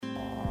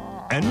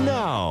And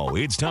now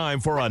it's time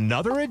for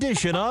another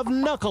edition of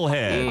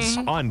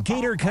Knuckleheads on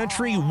Gator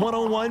Country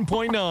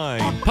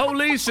 101.9.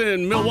 Police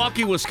in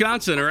Milwaukee,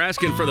 Wisconsin are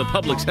asking for the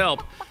public's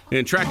help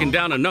in tracking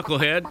down a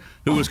knucklehead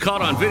who was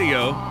caught on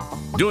video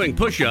doing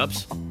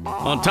push-ups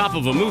on top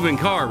of a moving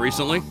car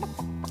recently.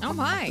 Oh,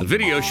 my. The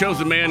video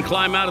shows a man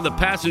climb out of the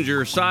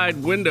passenger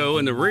side window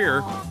in the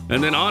rear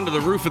and then onto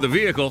the roof of the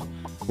vehicle,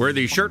 where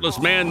the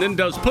shirtless man then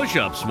does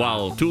push-ups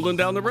while tooling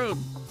down the road.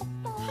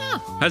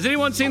 Has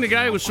anyone seen the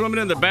guy who was swimming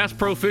in the Bass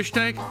Pro fish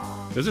tank?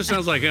 Because this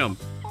sounds like him.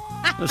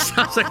 This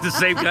sounds like the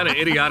same kind of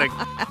idiotic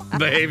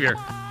behavior.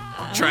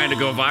 Trying to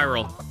go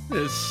viral.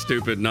 It's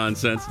stupid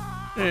nonsense.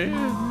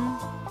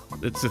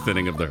 It's the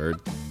thinning of the herd.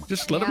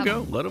 Just let him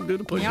go. Let him do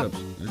the push-ups.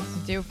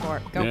 Go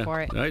for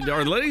it.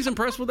 Are the ladies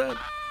impressed with that?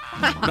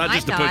 Not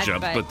just the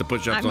push-ups, but the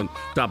push-ups on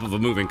top of a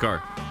moving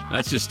car.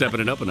 That's just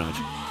stepping it up a notch.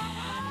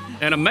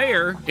 And a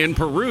mayor in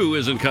Peru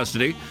is in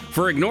custody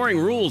for ignoring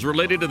rules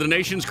related to the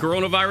nation's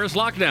coronavirus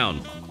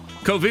lockdown.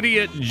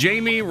 Covidiot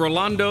Jamie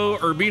Rolando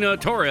Urbina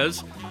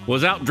Torres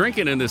was out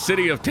drinking in the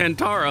city of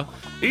Tantara.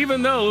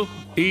 Even though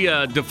he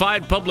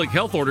defied public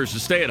health orders to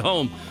stay at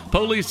home,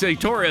 police say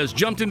Torres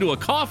jumped into a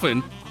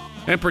coffin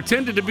and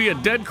pretended to be a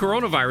dead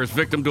coronavirus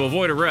victim to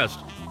avoid arrest.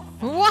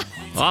 What?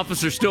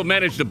 Officers still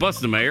managed to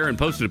bust the mayor and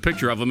posted a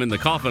picture of him in the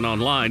coffin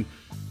online.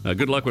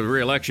 Good luck with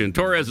re-election.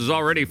 Torres has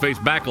already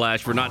faced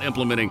backlash for not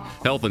implementing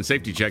health and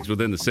safety checks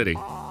within the city.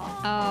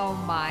 Oh,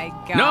 my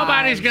God.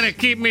 Nobody's going to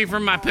keep me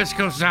from my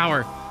Pisco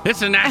Sour.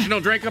 It's a national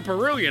drink of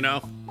Peru, you know.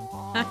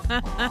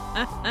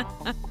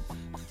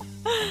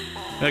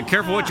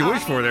 Careful what you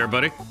wish for there,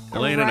 buddy.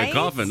 Laying in a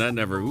coffin,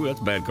 that's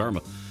bad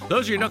karma.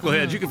 Those are your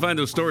knuckleheads. You can find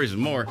those stories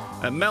and more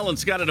at Mel and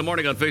Scott in the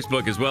Morning on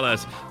Facebook, as well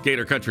as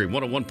Gator Country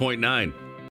 101.9.